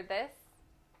 $8 for this?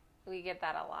 We get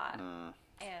that a lot.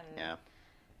 And, yeah.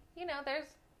 you know,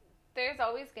 there's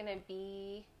always going to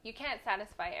be, you can't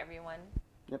satisfy everyone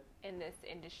in this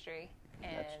industry.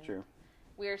 And that's true.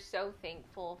 We're so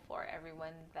thankful for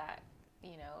everyone that,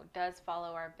 you know, does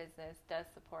follow our business, does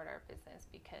support our business,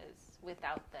 because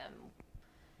without them,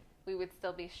 we would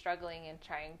still be struggling and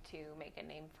trying to make a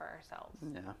name for ourselves.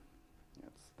 Yeah,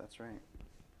 that's right.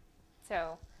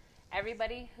 So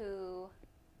everybody who,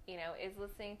 you know, is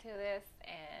listening to this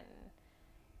and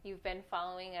you've been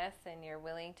following us and you're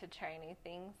willing to try new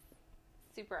things,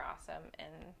 super awesome,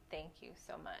 and thank you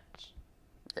so much.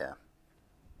 Yeah.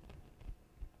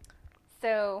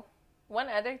 So one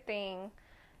other thing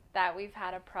that we've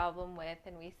had a problem with,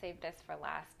 and we saved this for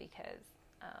last because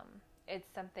it's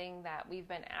something that we've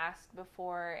been asked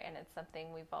before, and it's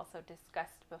something we've also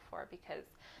discussed before, because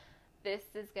this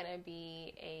is going to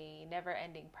be a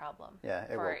never-ending problem. Yeah,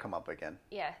 it will come up again.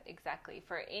 Yeah, exactly.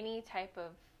 For any type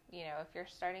of, you know, if you're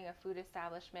starting a food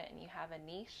establishment and you have a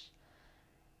niche,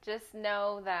 just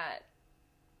know that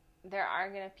there are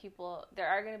going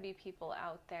to be people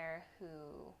out there who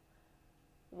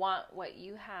want what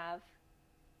you have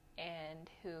and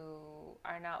who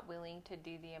are not willing to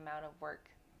do the amount of work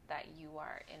that you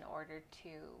are in order to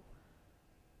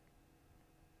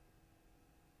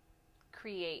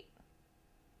create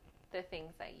the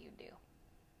things that you do.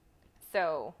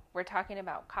 So we're talking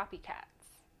about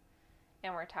copycats,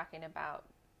 and we're talking about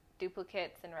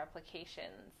duplicates and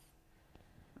replications.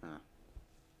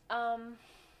 How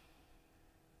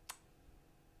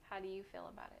do you feel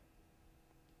about it?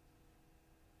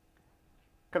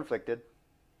 Conflicted.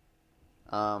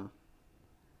 I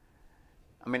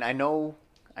mean, I know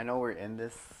we're in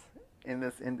this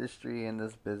industry, in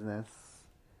this business.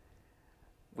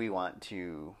 We want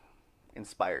to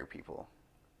inspire people.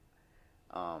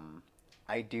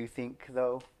 I do think,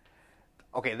 though,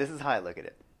 okay, this is how I look at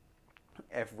it.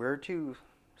 If we're to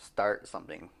start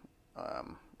something, I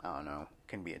don't know, it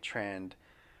can be a trend.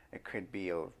 It could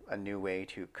be a new way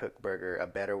to cook burger, a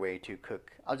better way to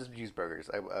cook. I'll just use burgers.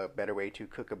 A better way to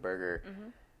cook a burger. Mm-hmm.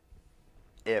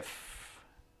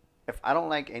 If I don't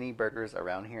like any burgers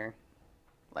around here,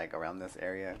 like around this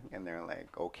area, and they're like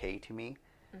okay to me,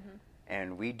 mm-hmm.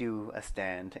 and we do a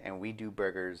stand and we do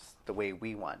burgers the way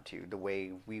we want to, the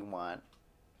way we want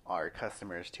our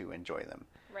customers to enjoy them.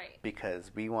 Right.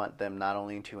 Because we want them not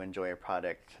only to enjoy a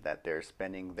product that they're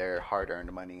spending their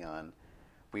hard-earned money on,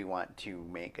 we want to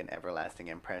make an everlasting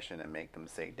impression and make them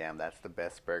say, damn, that's the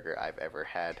best burger I've ever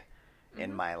had mm-hmm.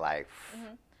 in my life.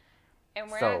 Mm-hmm. And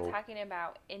we're not talking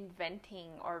about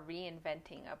inventing or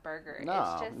reinventing a burger. No,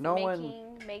 it's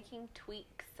just making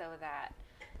tweaks so that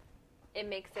it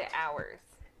makes it ours.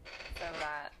 So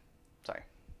that... Sorry.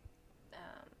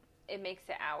 It makes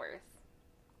it ours.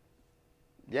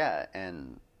 Yeah,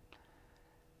 and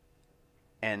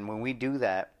when we do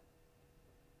that,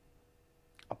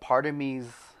 a part of me's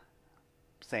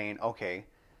saying, okay,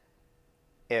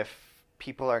 if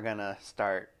people are gonna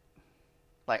start,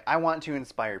 like, I want to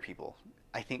inspire people.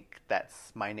 I think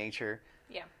that's my nature.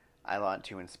 Yeah. I want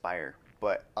to inspire,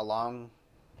 but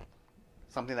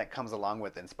something that comes along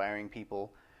with inspiring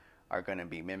people are going to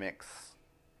be mimics,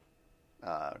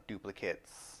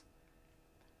 duplicates,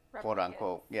 quote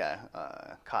unquote, yeah,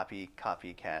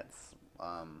 copycats.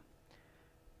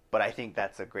 But I think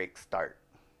that's a great start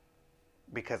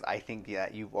because I think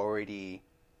that you've already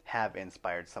have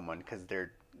inspired someone because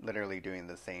they're literally doing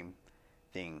the same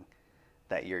thing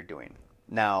that you're doing.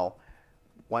 Now,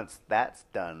 once that's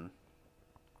done,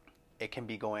 it can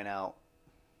be going out.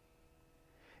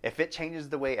 If it changes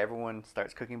the way everyone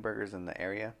starts cooking burgers in the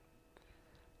area,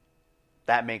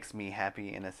 that makes me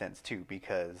happy in a sense too,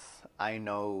 because I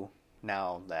know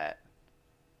now that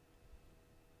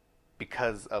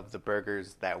because of the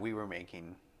burgers that we were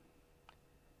making,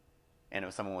 and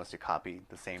if someone was to copy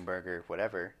the same burger,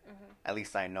 whatever, at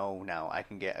least I know now I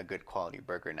can get a good quality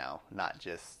burger now, not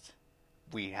just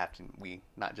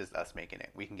not just us making it.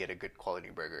 We can get a good quality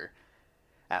burger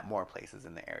at more places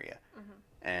in the area.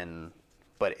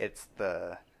 But it's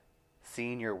the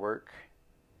seeing your work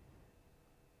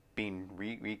being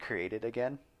recreated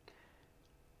again.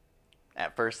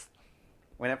 At first,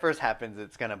 when it first happens,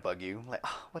 it's gonna bug you, like,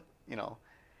 oh, what,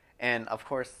 and of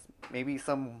course, maybe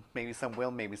some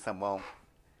will, maybe some won't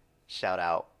shout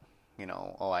out,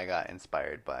 oh, I got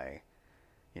inspired by,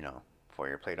 For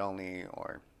Your Plate Only,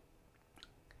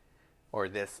 or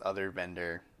this other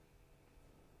vendor.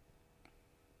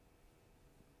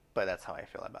 But that's how I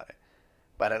feel about it.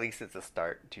 But at least it's a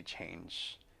start to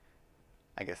change,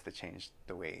 I guess, to change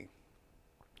the way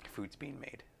food's being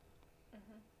made.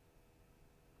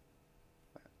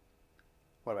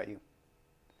 What about you?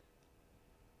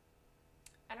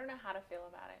 I don't know how to feel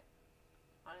about it,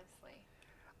 honestly.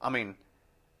 I mean,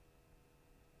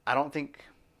 I don't think,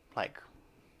 like,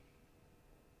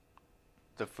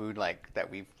 the food, like, that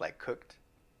we've, like, cooked,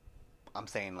 I'm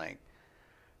saying, like,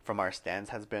 from our stands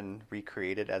has been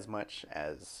recreated as much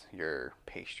as your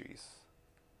pastries.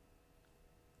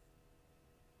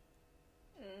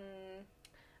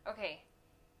 Okay.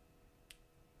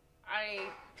 I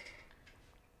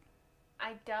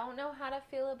don't know how to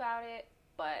feel about it,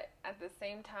 but at the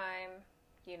same time,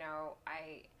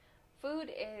 food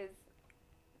is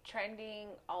trending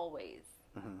always.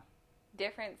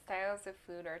 Different styles of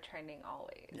food are trending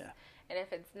always. Yeah. And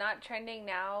if it's not trending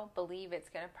now, believe it's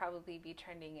going to probably be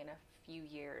trending in a few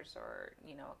years or,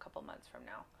 a couple months from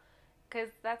now. Because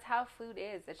that's how food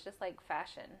is. It's just like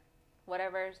fashion.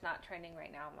 Whatever's not trending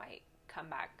right now might come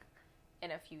back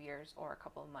in a few years or a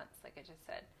couple of months, like I just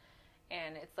said.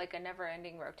 And it's like a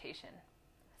never-ending rotation.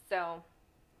 So,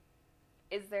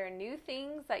 is there new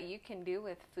things that you can do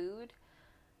with food?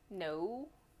 No.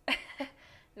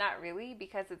 Not really,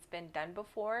 because it's been done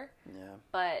before. Yeah.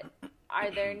 But are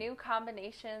there new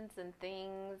combinations and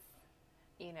things,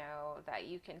 that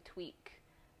you can tweak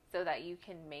so that you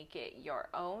can make it your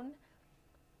own?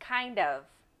 Kind of.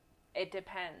 It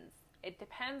depends. It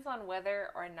depends on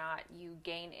whether or not you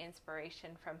gain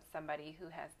inspiration from somebody who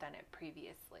has done it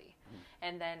previously.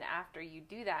 And then after you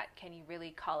do that, can you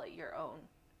really call it your own?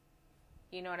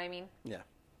 You know what I mean? Yeah.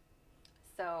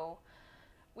 So,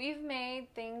 we've made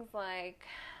things like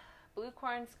blue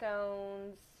corn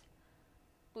scones,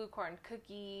 blue corn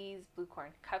cookies, blue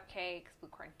corn cupcakes, blue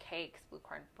corn cakes, blue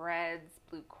corn breads,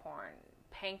 blue corn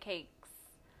pancakes.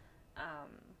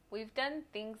 We've done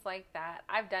things like that.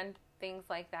 I've done things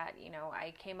like that.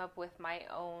 I came up with my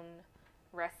own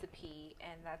recipe,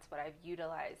 and that's what I've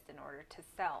utilized in order to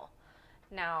sell.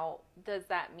 Now, does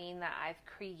that mean that I've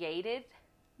created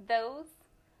those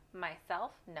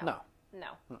myself? No.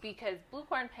 No, because blue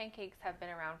corn pancakes have been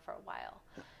around for a while.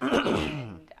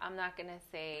 And I'm not going to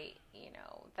say,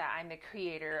 that I'm the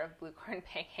creator of blue corn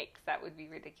pancakes. That would be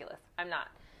ridiculous. I'm not.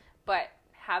 But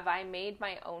have I made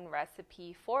my own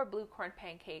recipe for blue corn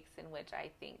pancakes in which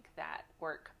I think that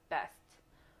work best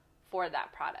for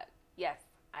that product? Yes,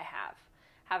 I have.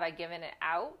 Have I given it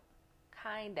out?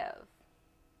 Kind of.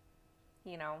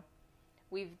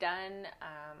 We've done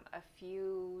a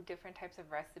few different types of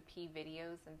recipe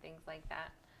videos and things like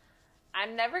that.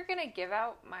 I'm never going to give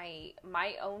out my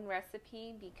own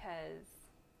recipe because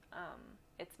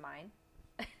it's mine.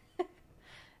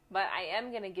 But I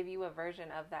am going to give you a version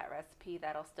of that recipe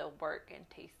that'll still work and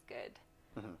taste good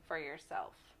for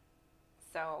yourself.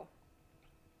 So,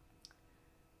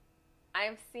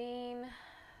 I've seen,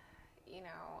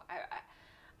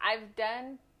 I've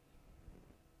done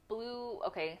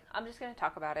okay, I'm just going to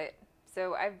talk about it.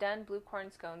 So I've done blue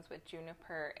corn scones with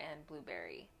juniper and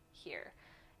blueberry here.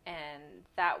 And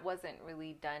that wasn't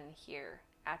really done here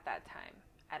at that time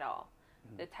at all.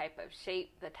 The type of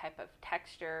shape, the type of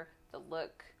texture, the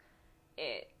look,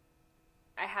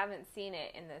 I haven't seen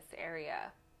it in this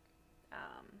area.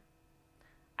 Um,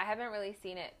 I haven't really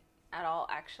seen it at all,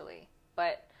 actually.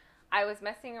 But I was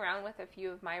messing around with a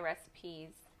few of my recipes,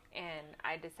 and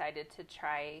I decided to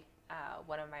try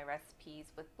one of my recipes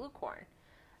with blue corn.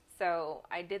 So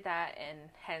I did that, and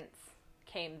hence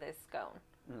came this scone.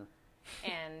 Mm.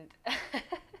 And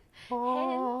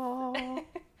Oh. hence,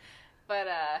 but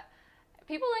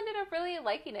people ended up really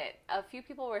liking it. A few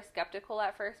people were skeptical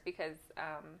at first because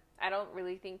I don't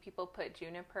really think people put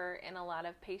juniper in a lot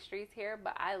of pastries here,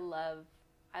 but I love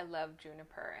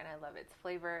juniper, and I love its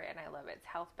flavor, and I love its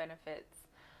health benefits.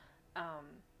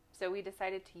 So we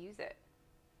decided to use it.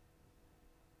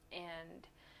 And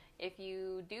if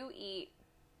you do eat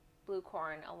blue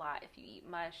corn a lot, if you eat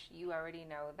mush, you already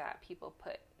know that people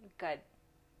put gud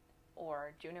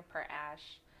or juniper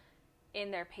ash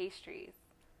in their pastries.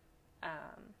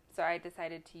 So I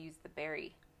decided to use the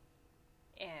berry.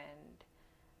 And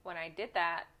when I did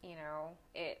that, you know,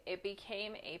 it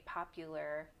became a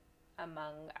popular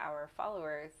among our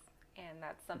followers, and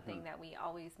that's something that we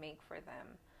always make for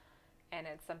them, and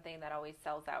it's something that always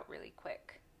sells out really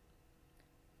quick.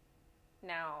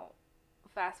 Now,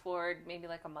 fast forward maybe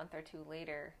like a month or two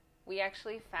later, we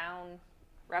actually found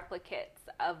replicates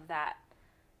of that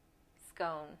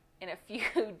scone in a few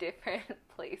different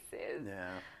places.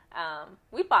 Yeah.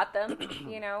 We bought them,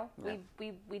 you know, Yeah.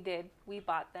 we did. We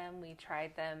bought them, we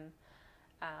tried them,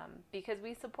 because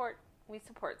we support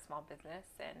small business,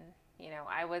 and, you know,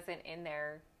 I wasn't in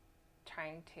there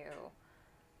trying to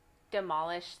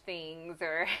demolish things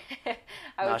or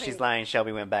No, she's lying.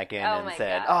 Shelby went back in and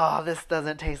said, God. "Oh, this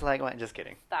doesn't taste like wine." Just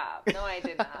kidding. Stop. No, I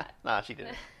did not. No, she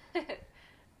didn't.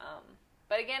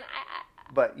 But again,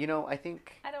 But, you know, I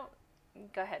think I don't.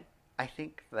 Go ahead. I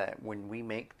think that when we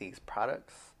make these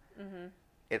products, Mm-hmm.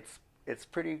 it's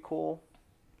pretty cool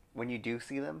when you do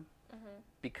see them, Mm-hmm.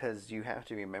 because you have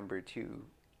to remember too,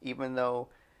 even though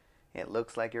it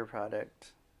looks like your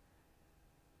product,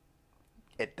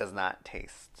 it does not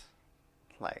taste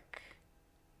like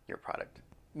your product.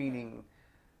 Meaning,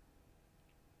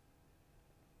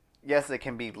 yes, it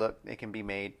can be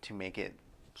made to make it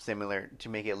similar, to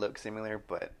make it look similar,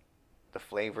 but the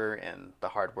flavor and the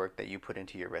hard work that you put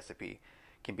into your recipe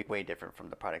can be way different from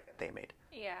the product that they made.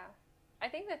 Yeah. I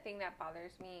think the thing that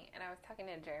bothers me, and I was talking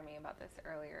to Jeremy about this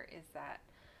earlier, is that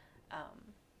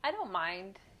I don't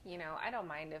mind, you know, I don't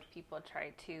mind if people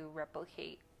try to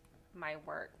replicate my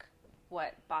work.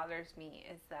 What bothers me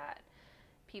is that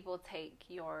people take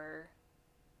your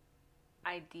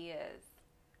ideas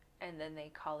and then they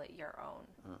call it your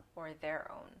own or their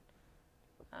own.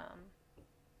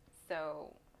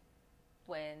 So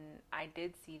when I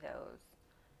did see those,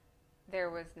 there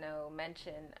was no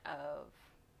mention of,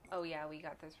 oh yeah, we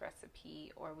got this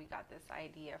recipe or we got this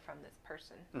idea from this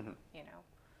person, you know.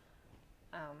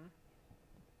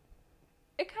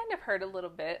 It kind of hurt a little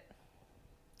bit,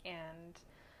 and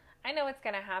I know it's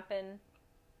going to happen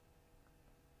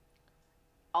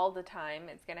all the time.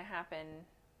 It's going to happen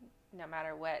no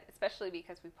matter what, especially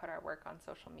because we put our work on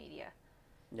social media.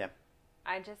 Yeah.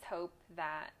 I just hope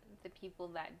that the people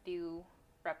that do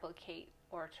replicate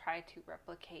or try to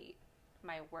replicate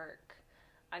my work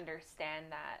understand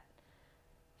that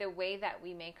the way that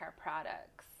we make our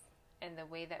products and the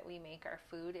way that we make our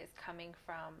food is coming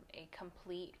from a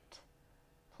complete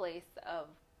place of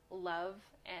love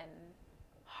and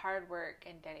hard work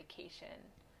and dedication.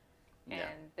 Yeah.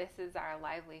 And this is our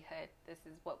livelihood. This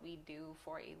is what we do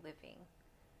for a living.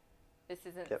 This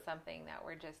isn't something that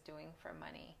we're just doing for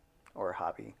money. Or a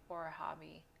hobby. Or a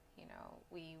hobby. You know,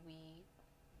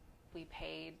 we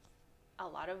paid a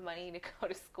lot of money to go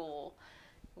to school.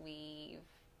 We've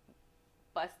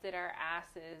busted our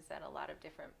asses at a lot of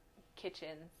different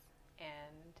kitchens,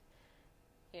 and,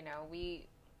 you know, we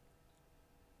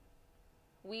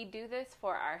do this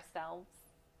for ourselves,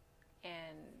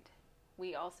 and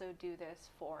we also do this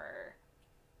for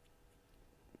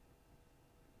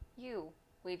you.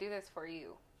 We do this for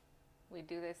you. We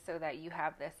do this so that you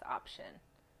have this option,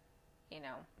 you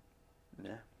know.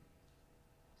 Yeah.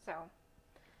 So,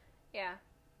 yeah.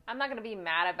 I'm not going to be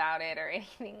mad about it or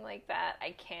anything like that.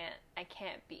 I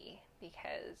can't be,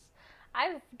 because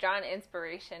I've drawn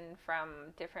inspiration from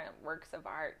different works of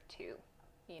art too.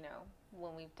 You know,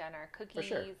 when we've done our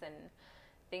cookies and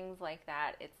things like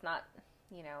that, it's not,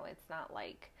 you know, it's not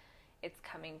like it's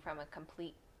coming from a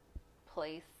complete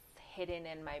place hidden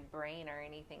in my brain or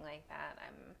anything like that.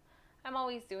 I'm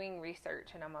always doing research,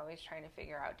 and I'm always trying to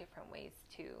figure out different ways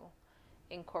to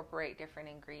incorporate different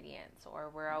ingredients,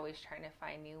 or we're always trying to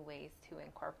find new ways to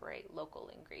incorporate local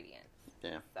ingredients.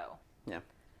 Yeah. So. Yeah.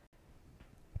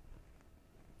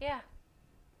 Yeah.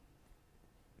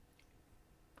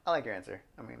 I like your answer.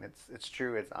 I mean, it's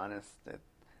true. It's honest.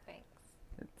 Thanks.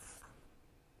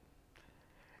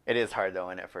 It is hard though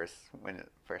when it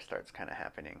first starts kind of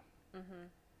happening. Mhm.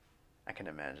 I can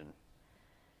imagine.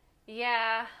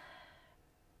 Yeah.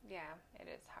 Yeah, it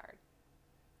is hard.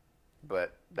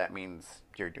 But that means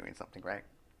you're doing something right.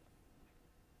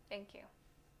 Thank you.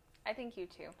 I think you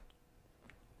too.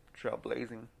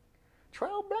 Trailblazer.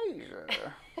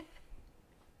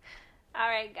 All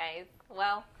right, guys.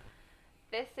 Well,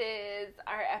 this is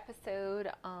our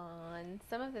episode on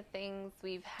some of the things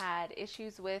we've had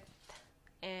issues with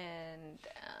and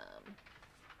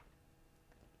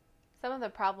some of the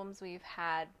problems we've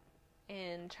had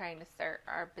in trying to start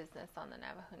our business on the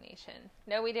Navajo Nation.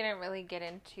 No, we didn't really get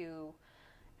into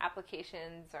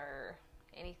applications or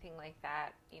anything like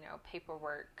that,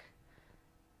 paperwork,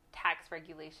 tax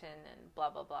regulation, and blah,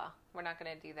 blah, blah. We're not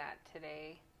going to do that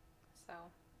today, so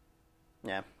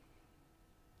yeah.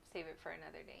 Save it for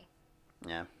another day.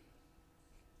 Yeah.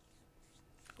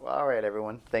 Well, all right,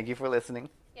 everyone. Thank you for listening.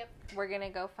 Yep. We're going to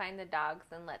go find the dogs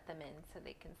and let them in so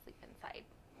they can sleep inside.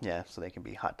 Yeah, so they can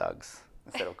be hot dogs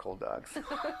instead of cold dogs.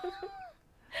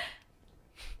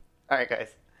 All right,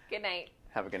 guys. Good night.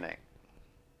 Have a good night.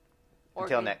 Or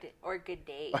Until next. Or good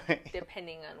day,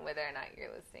 depending on whether or not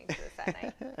you're listening to this at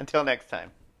night. Until next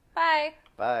time. Bye.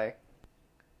 Bye.